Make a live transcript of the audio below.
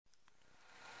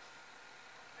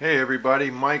Hey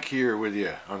everybody, Mike here with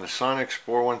you on the Sonics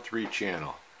 413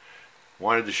 channel.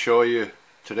 Wanted to show you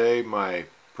today my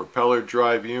propeller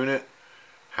drive unit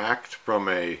hacked from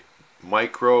a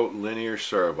micro linear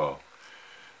servo.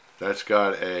 That's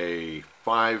got a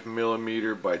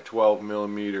 5mm by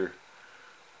 12mm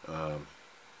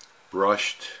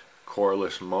brushed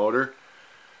coreless motor,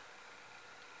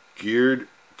 geared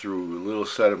through a little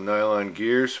set of nylon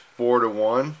gears,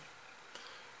 4-to-1,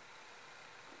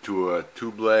 to a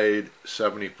two-blade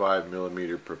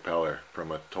 75mm propeller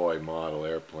from a toy model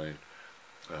airplane,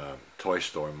 toy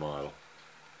store model.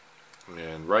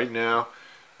 And right now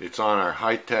it's on our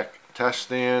high-tech test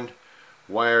stand,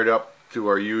 wired up to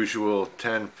our usual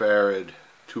 10 farad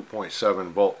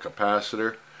 2.7 volt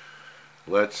capacitor.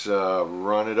 Let's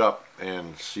run it up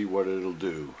and see what it'll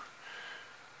do.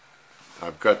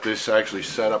 I've got this actually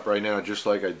set up right now just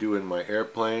like I do in my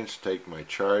airplanes. Take my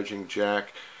charging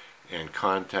jack and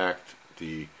contact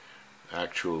the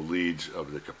actual leads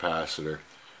of the capacitor,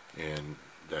 and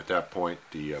at that point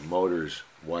the motor's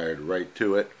wired right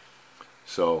to it,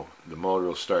 so the motor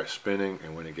will start spinning,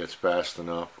 and when it gets fast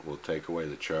enough we'll take away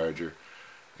the charger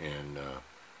and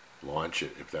launch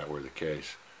it if that were the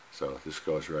case. So this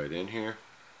goes right in here.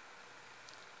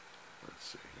 Let's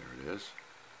see, there it is,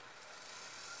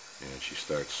 and she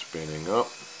starts spinning up.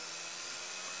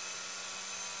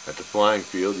 At the flying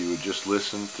field you would just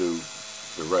listen to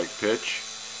the right pitch,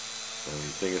 and when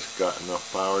you think it's got enough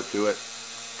power to it,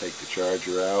 take the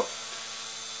charger out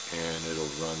and it'll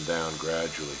run down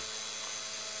gradually.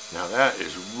 Now that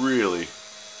is really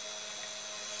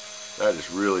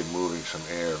moving some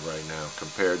air right now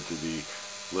compared to the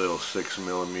little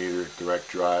 6mm direct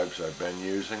drives I've been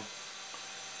using.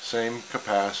 Same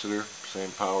capacitor,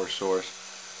 same power source,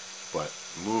 but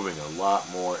moving a lot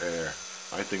more air.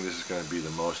 I think this is going to be the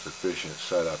most efficient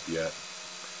setup yet.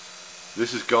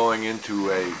 This is going into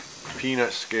a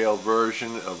peanut scale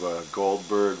version of a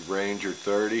Goldberg Ranger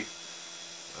 30.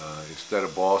 Instead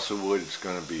of balsa wood, it's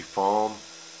going to be foam,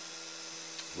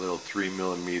 little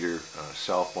 3mm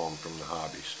cell foam from the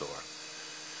hobby store.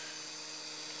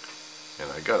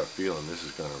 And I got a feeling this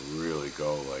is going to really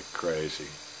go like crazy.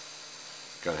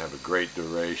 Going to have a great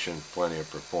duration, plenty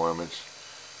of performance.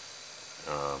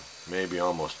 Maybe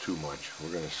almost too much.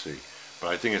 We're going to see. But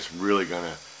I think it's really going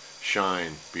to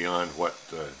shine beyond what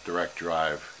the direct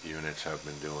drive units have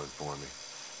been doing for me.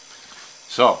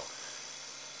 So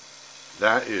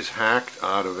that is hacked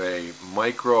out of a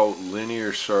micro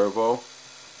linear servo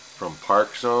from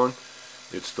Park Zone.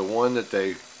 It's the one that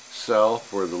they sell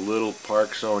for the little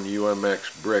Park Zone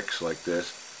UMX bricks like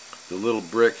this. The little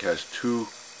brick has two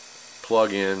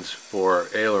plug-ins for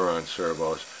aileron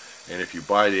servos. And if you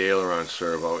buy the aileron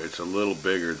servo, it's a little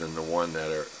bigger than the one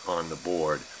that are on the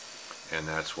board, and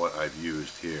that's what I've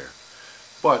used here.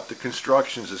 But the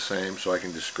construction's the same, so I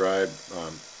can describe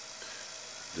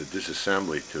the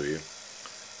disassembly to you.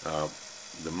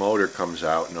 The motor comes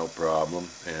out no problem,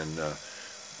 and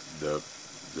the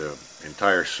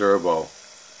entire servo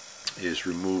is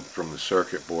removed from the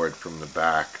circuit board from the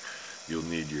back. You'll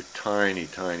need your tiny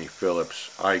Phillips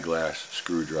eyeglass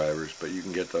screwdrivers, but you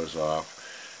can get those off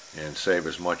and save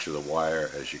as much of the wire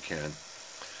as you can.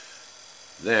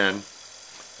 Then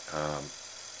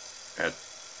at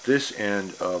this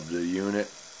end of the unit,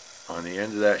 on the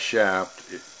end of that shaft,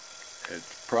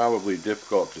 it's probably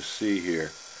difficult to see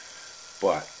here,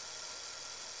 but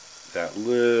that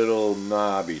little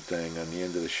knobby thing on the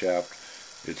end of the shaft,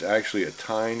 it's actually a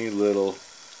tiny little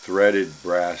threaded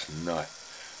brass nut,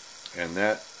 and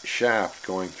that shaft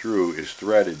going through is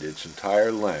threaded its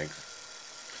entire length.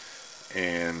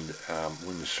 And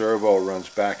when the servo runs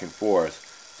back and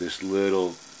forth, this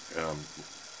little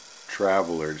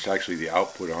traveler, it's actually the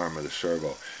output arm of the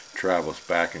servo, travels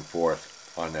back and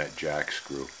forth on that jack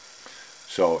screw.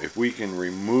 So if we can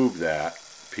remove that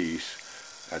piece,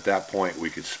 at that point we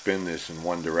could spin this in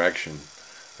one direction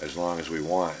as long as we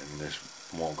want, and this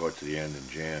won't go to the end and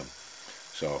jam.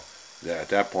 So at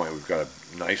that point we've got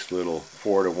a nice little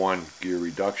 4-to-1 gear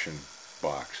reduction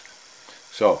box.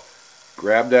 So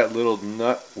grab that little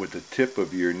nut with the tip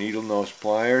of your needle nose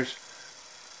pliers,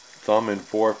 thumb and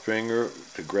forefinger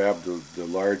to grab the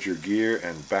larger gear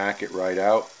and back it right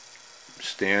out.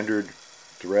 Standard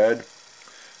thread,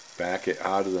 back it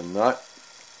out of the nut,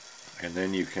 and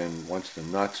then you can, once the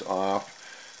nut's off,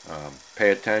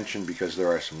 pay attention because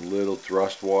there are some little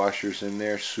thrust washers in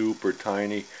there, super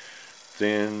tiny,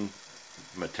 thin,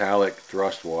 metallic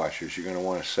thrust washers. You're going to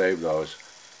want to save those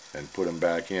and put them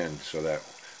back in so that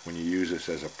when you use this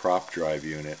as a prop drive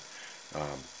unit,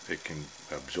 it can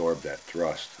absorb that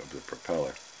thrust of the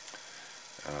propeller.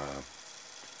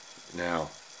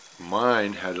 Now,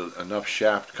 mine had enough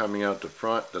shaft coming out the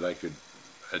front that I could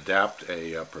adapt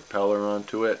a propeller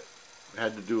onto it. I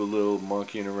had to do a little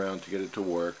monkeying around to get it to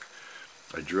work.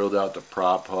 I drilled out the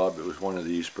prop hub. It was one of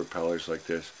these propellers like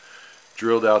this.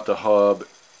 Drilled out the hub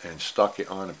and stuck it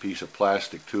on a piece of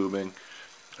plastic tubing,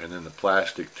 and then the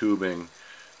plastic tubing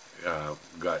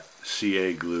got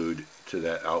CA glued to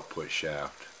that output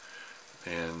shaft.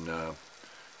 And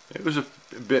it was a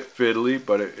bit fiddly,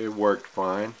 but it worked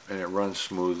fine and it runs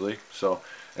smoothly. So,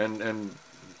 and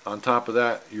on top of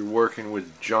that, you're working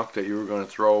with junk that you were going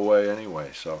to throw away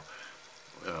anyway. So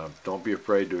don't be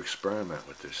afraid to experiment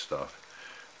with this stuff.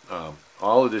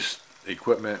 All of this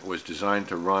equipment was designed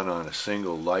to run on a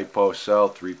single LiPo cell,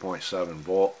 3.7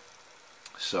 volt.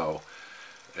 So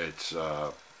it's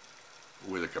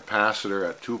with a capacitor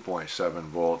at 2.7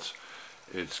 volts.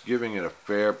 It's giving it a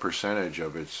fair percentage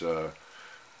of its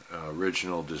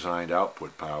original designed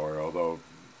output power, although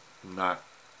not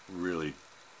really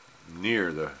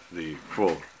near the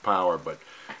full power, but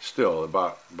still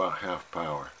about half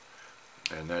power,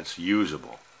 and that's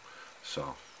usable.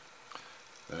 So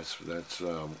that's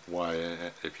why,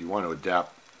 if you want to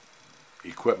adapt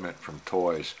equipment from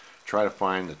toys, try to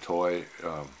find the toy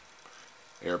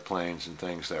airplanes and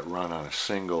things that run on a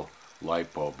single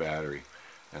LiPo battery,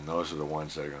 and those are the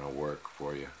ones that are going to work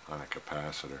for you on a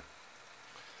capacitor.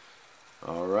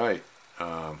 Alright,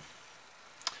 I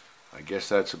guess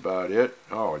that's about it.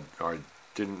 Oh, I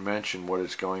didn't mention what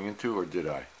it's going into, or did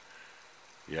I?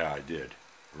 Yeah, I did.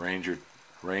 Ranger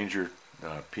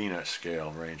peanut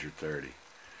scale Ranger 30.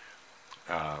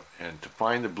 And to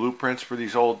find the blueprints for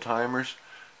these old timers,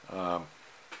 I'll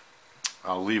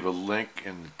leave a link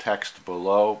in the text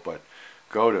below, but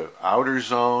go to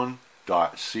outerzone.co.uk,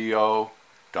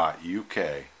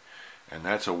 and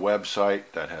that's a website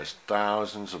that has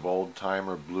thousands of old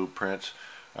timer blueprints.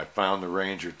 I found the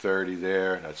Ranger 30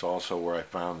 there. That's also where I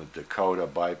found the Dakota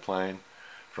biplane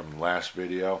from the last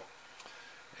video.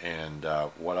 And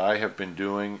what I have been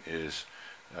doing is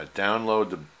download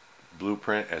the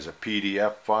blueprint as a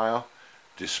PDF file,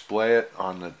 display it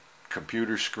on the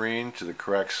computer screen to the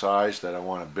correct size that I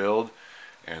want to build,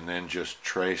 and then just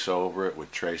trace over it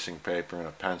with tracing paper and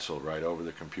a pencil right over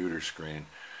the computer screen,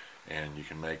 and you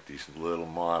can make these little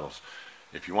models.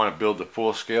 If you want to build the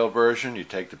full-scale version, you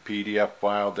take the PDF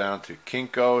file down to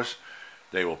Kinko's.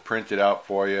 They will print it out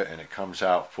for you, and it comes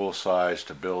out full size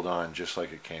to build on, just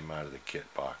like it came out of the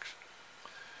kit box.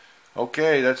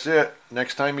 Okay, that's it.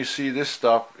 Next time you see this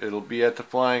stuff, it'll be at the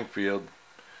flying field.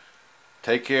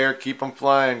 Take care. Keep them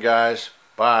flying, guys.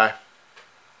 Bye.